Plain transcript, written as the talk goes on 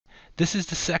This is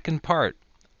the second part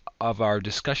of our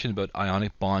discussion about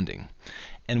ionic bonding,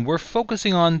 and we're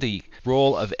focusing on the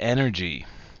role of energy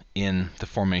in the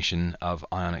formation of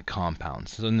ionic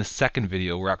compounds. So in the second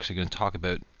video, we're actually going to talk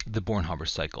about the Born-Haber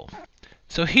cycle.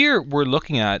 So here we're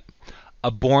looking at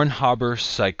a Born-Haber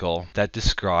cycle that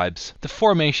describes the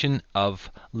formation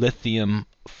of lithium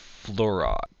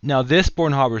fluoride. Now this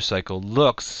Born-Haber cycle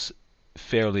looks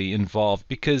fairly involved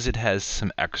because it has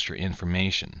some extra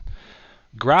information.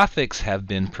 Graphics have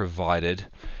been provided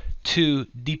to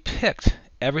depict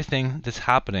everything that's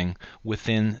happening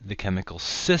within the chemical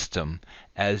system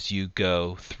as you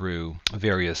go through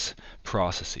various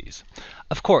processes.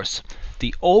 Of course,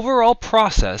 the overall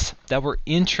process that we're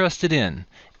interested in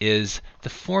is the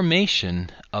formation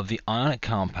of the ionic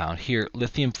compound, here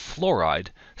lithium fluoride,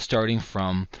 starting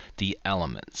from the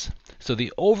elements. So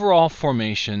the overall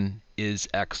formation is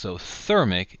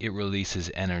exothermic, it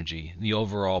releases energy. The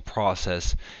overall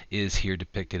process is here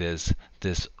depicted as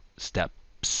this step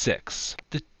 6.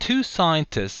 The two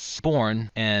scientists,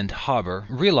 Born and Haber,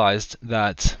 realized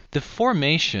that the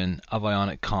formation of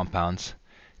ionic compounds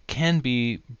can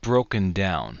be broken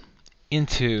down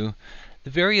into the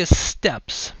various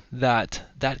steps that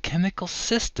that chemical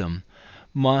system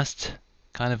must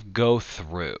kind of go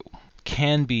through,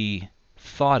 can be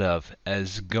thought of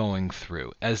as going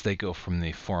through as they go from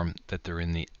the form that they're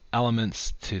in the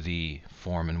elements to the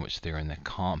form in which they're in the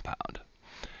compound.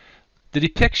 The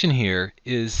depiction here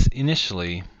is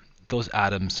initially those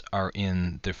atoms are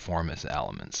in their form as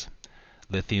elements.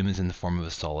 Lithium is in the form of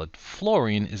a solid,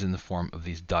 fluorine is in the form of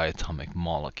these diatomic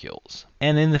molecules.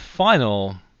 And in the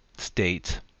final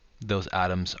state, those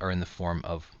atoms are in the form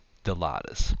of the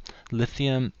lattice.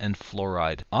 Lithium and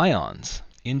fluoride ions,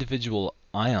 individual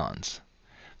ions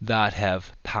that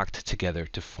have packed together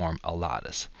to form a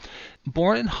lattice.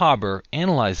 Born and Haber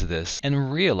analyzed this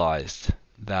and realized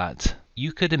that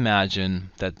you could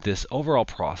imagine that this overall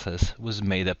process was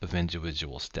made up of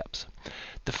individual steps.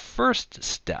 The first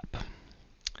step,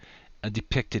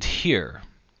 depicted here,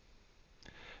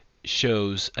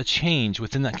 shows a change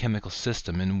within that chemical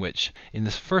system in which, in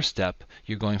this first step,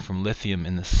 you're going from lithium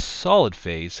in the solid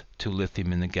phase to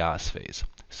lithium in the gas phase.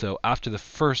 So after the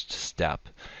first step,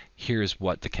 here's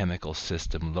what the chemical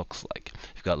system looks like.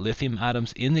 You've got lithium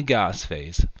atoms in the gas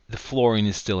phase. The fluorine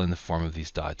is still in the form of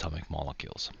these diatomic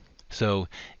molecules. So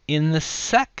in the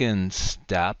second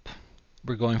step,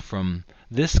 we're going from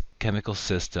this chemical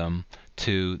system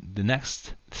to the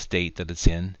next state that it's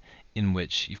in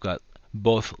which you've got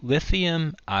both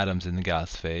lithium atoms in the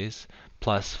gas phase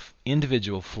plus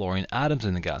individual fluorine atoms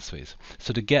in the gas phase.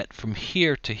 So to get from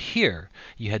here to here,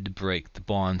 you had to break the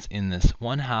bonds in this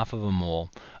 1/2 of a mole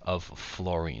of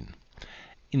fluorine,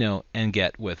 and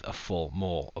get with a full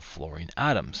mole of fluorine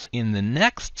atoms. In the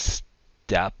next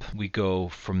step, we go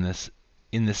from this,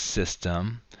 in this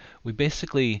system, we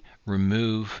basically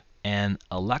remove an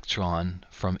electron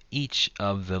from each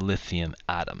of the lithium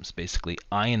atoms, basically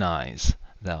ionize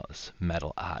those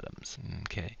metal atoms.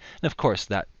 Okay, and of course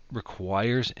that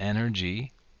requires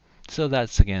energy, so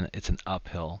that's, again, it's an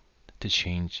uphill to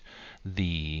change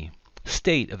the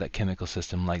state of that chemical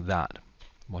system like that,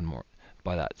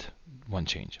 by that one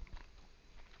change.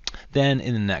 Then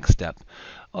in the next step,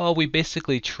 we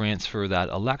basically transfer that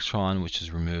electron, which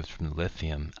is removed from the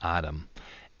lithium atom,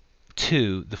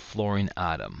 to the fluorine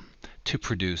atom to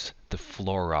produce the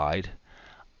fluoride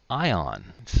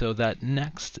ion. So that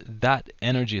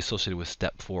energy associated with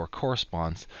step 4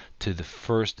 corresponds to the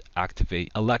first activate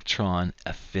electron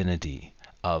affinity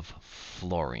of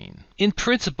fluorine. In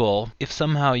principle, if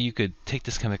somehow you could take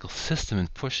this chemical system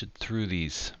and push it through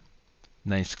these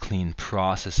nice clean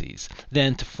processes,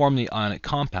 then to form the ionic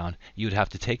compound, you would have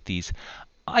to take these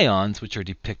ions, which are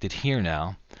depicted here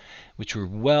now, which were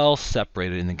well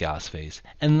separated in the gas phase,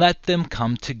 and let them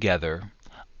come together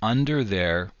under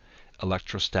their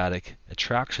electrostatic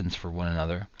attractions for one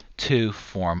another to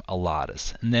form a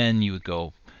lattice. And then you would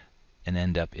go and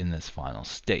end up in this final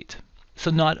state.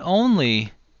 So not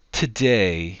only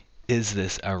today is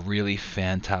this a really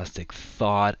fantastic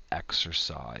thought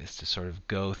exercise to sort of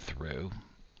go through,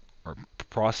 or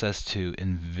process to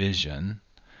envision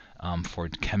for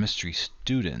chemistry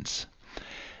students,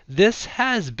 this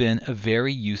has been a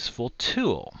very useful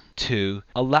tool to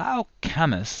allow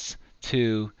chemists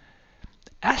to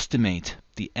estimate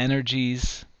the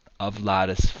energies of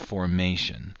lattice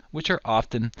formation, which are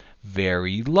often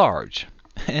very large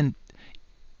and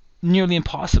nearly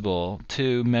impossible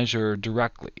to measure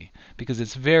directly, because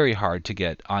it's very hard to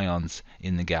get ions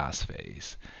in the gas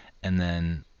phase and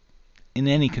then in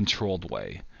any controlled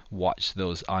way watch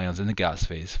those ions in the gas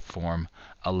phase form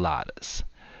a lattice.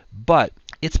 But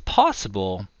it's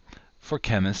possible for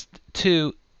chemists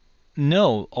to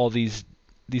know all these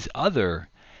other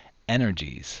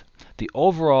energies. The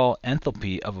overall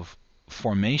enthalpy of a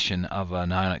formation of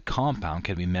an ionic compound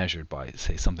can be measured by,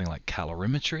 say, something like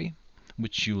calorimetry,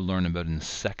 which you learn about in the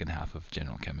second half of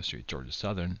general chemistry at Georgia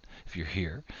Southern if you're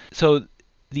here. So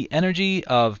the energy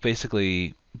of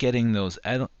basically getting those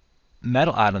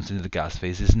metal atoms into the gas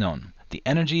phase is known. The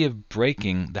energy of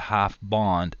breaking the half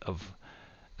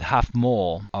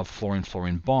mole of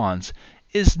fluorine-fluorine bonds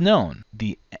is known.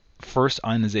 The first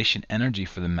ionization energy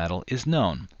for the metal is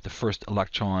known. The first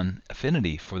electron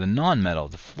affinity for the non-metal,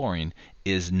 the fluorine,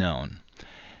 is known.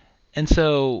 And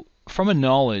so from a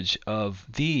knowledge of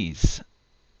these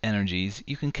energies,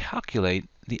 you can calculate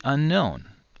the unknown.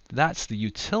 That's the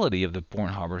utility of the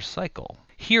Born-Haber cycle.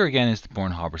 Here again is the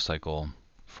Born-Haber cycle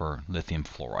for lithium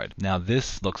fluoride. Now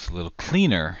this looks a little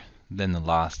cleaner than the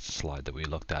last slide that we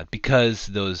looked at because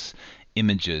those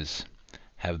images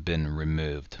have been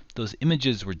removed. Those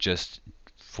images were just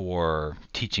for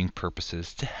teaching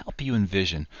purposes to help you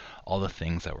envision all the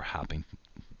things that were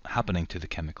happening to the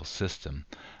chemical system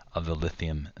of the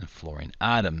lithium and fluorine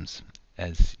atoms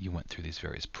as you went through these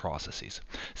various processes.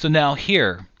 So now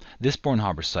here, this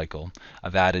Born-Haber cycle,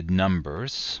 I've added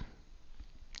numbers,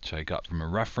 which I got from a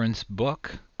reference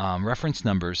book, reference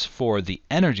numbers for the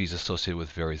energies associated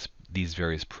with these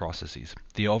various processes.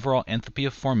 The overall enthalpy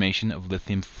of formation of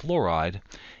lithium fluoride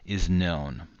is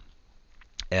known,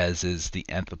 as is the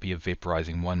enthalpy of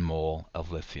vaporizing 1 mole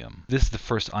of lithium. This is the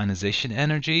first ionization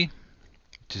energy,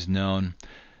 which is known.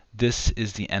 This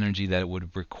is the energy that it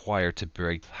would require to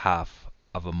break half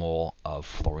of a mole of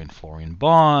fluorine-fluorine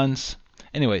bonds.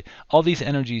 Anyway, all these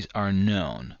energies are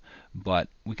known, but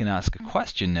we can ask a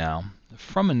question now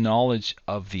from a knowledge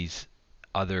of these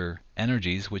other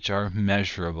energies which are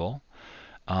measurable.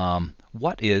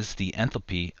 What is the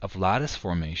enthalpy of lattice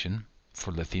formation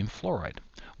for lithium fluoride,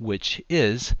 which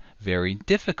is very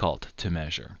difficult to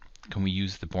measure? Can we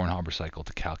use the Born-Haber cycle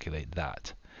to calculate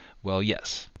that? Well,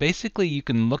 yes. Basically, you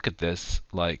can look at this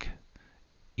like,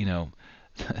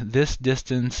 this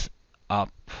distance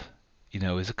up,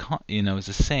 is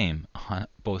the same on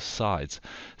both sides.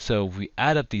 So if we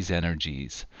add up these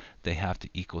energies, they have to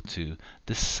equal to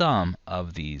the sum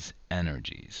of these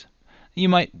energies. You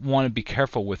might want to be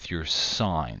careful with your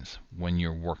signs when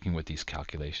you're working with these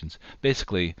calculations.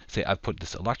 Basically, say I've put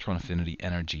this electron affinity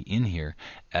energy in here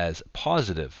as a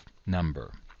positive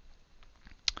number.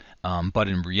 But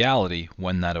in reality,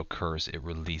 when that occurs, it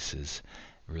releases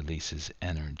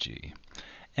energy.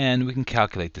 And we can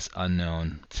calculate this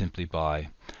unknown simply by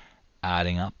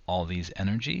adding up all these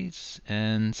energies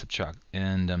and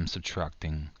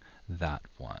subtracting that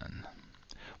one.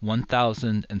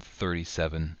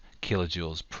 1037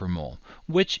 kilojoules per mole,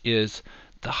 which is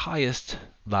the highest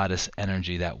lattice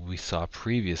energy that we saw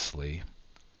previously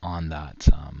on that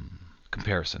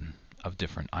comparison of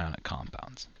different ionic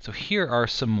compounds. So here are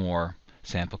some more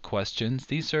sample questions.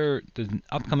 The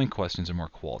upcoming questions are more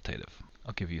qualitative.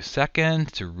 I'll give you a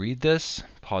second to read this,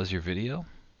 pause your video,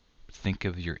 think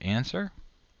of your answer,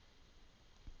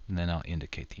 and then I'll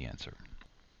indicate the answer.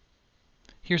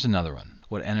 Here's another one.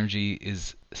 What energy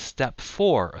is step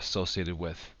 4 associated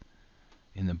with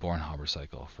in the Born-Haber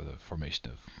cycle for the formation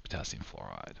of potassium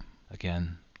fluoride?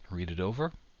 Again, read it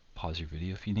over. Pause your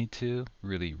video if you need to.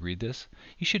 Really read this.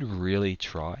 You should really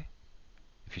try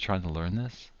if you're trying to learn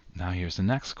this. Now here's the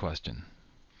next question.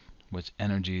 Which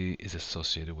energy is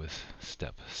associated with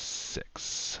step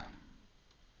 6?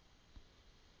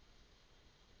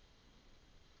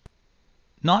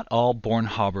 Not all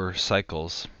Born-Haber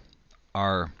cycles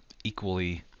are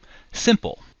equally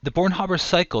simple. The Born-Haber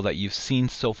cycle that you've seen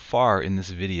so far in this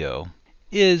video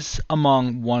is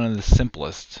among one of the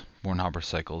simplest Born-Haber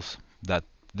cycles that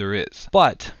there is.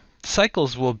 But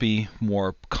cycles will be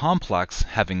more complex,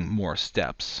 having more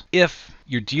steps, if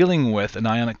you're dealing with an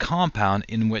ionic compound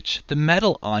in which the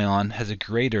metal ion has a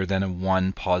greater than a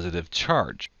 1 positive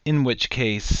charge. In which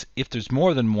case, if there's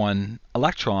more than 1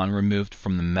 electron removed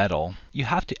from the metal, you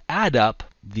have to add up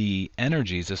the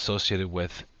energies associated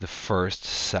with the first,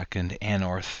 second, and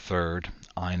or third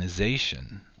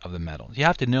ionization of the metal. You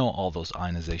have to know all those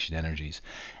ionization energies,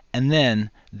 and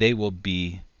then they will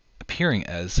be appearing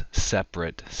as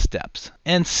separate steps.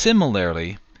 And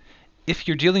similarly, if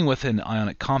you're dealing with an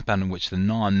ionic compound in which the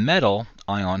non-metal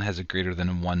ion has a greater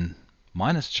than 1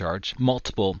 minus charge,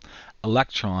 multiple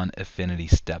electron affinity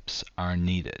steps are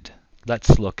needed.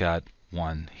 Let's look at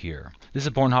one here. This is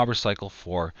a Born-Haber cycle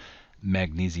for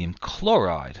magnesium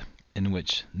chloride, in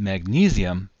which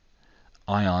magnesium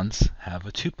ions have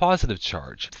a 2 positive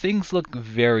charge. Things look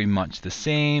very much the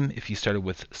same. If you started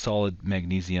with solid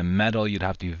magnesium metal, you'd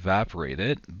have to evaporate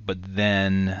it, but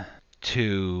then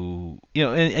and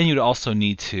you'd also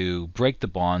need to break the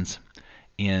bonds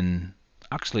in,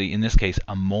 actually in this case,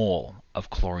 a mole of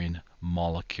chlorine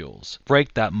molecules.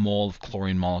 Break that mole of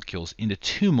chlorine molecules into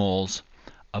 2 moles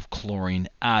of chlorine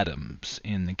atoms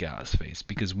in the gas phase,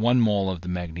 because 1 mole of the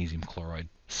magnesium chloride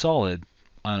solid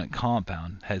ionic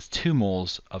compound has 2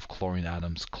 moles of chlorine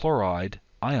atoms, chloride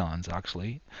ions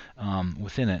actually,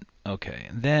 within it. Okay,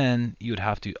 then you would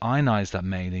have to ionize that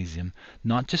magnesium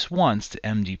not just once to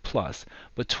Mg+,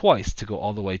 but twice to go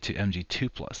all the way to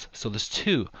Mg2+. So there's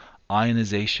 2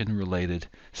 ionization related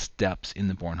steps in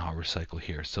the Born-Haber cycle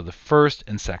here. So the first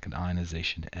and second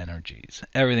ionization energies.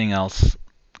 Everything else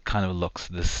kind of looks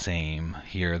the same.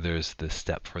 Here there's the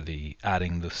step for the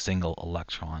adding the single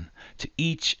electron to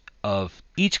each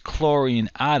chlorine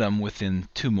atom within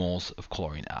 2 moles of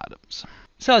chlorine atoms.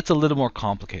 So it's a little more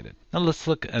complicated. Now let's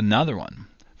look at another one.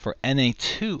 For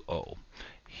Na2O,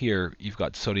 here you've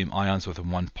got sodium ions with a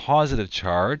 1 positive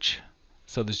charge.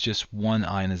 So there's just 1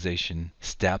 ionization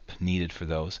step needed for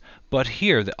those. But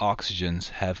here the oxygens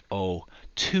have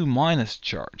O2-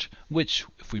 charge, which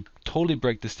if we totally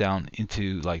break this down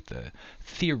into like the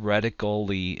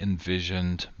theoretically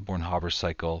envisioned Born-Haber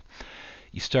cycle,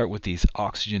 you start with these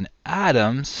oxygen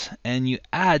atoms and you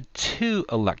add 2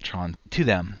 electrons to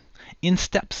them. In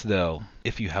steps though,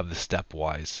 if you have the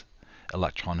stepwise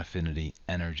electron affinity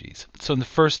energies. So in the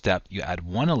first step, you add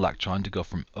 1 electron to go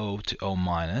from O to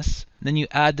O-. Then you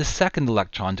add the second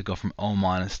electron to go from O-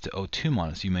 to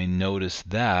O2-. You may notice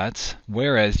that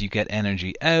whereas you get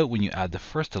energy out when you add the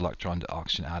first electron to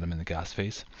oxygen atom in the gas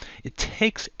phase, it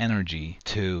takes energy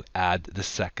to add the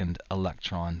second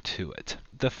electron to it.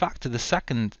 The fact that the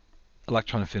second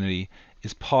electron affinity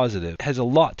is positive has a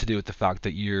lot to do with the fact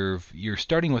that you're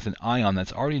starting with an ion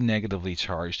that's already negatively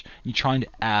charged, and you're trying to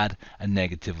add a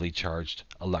negatively charged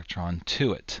electron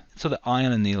to it. So the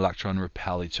ion and the electron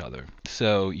repel each other.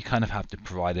 So you kind of have to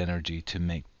provide energy to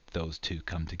make those two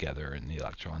come together and the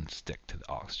electrons stick to the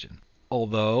oxygen.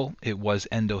 Although it was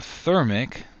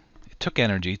endothermic, it took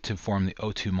energy to form the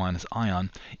O2-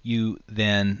 ion, you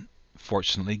then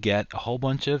fortunately get a whole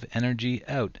bunch of energy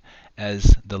out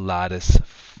as the lattice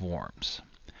forms.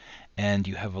 And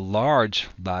you have a large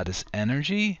lattice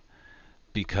energy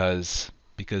because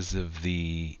of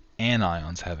the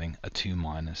anions having a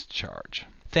 2- charge.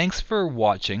 Thanks for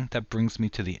watching. That brings me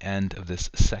to the end of this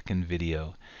second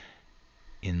video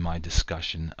in my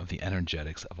discussion of the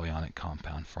energetics of ionic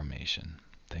compound formation.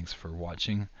 Thanks for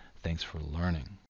watching. Thanks for learning.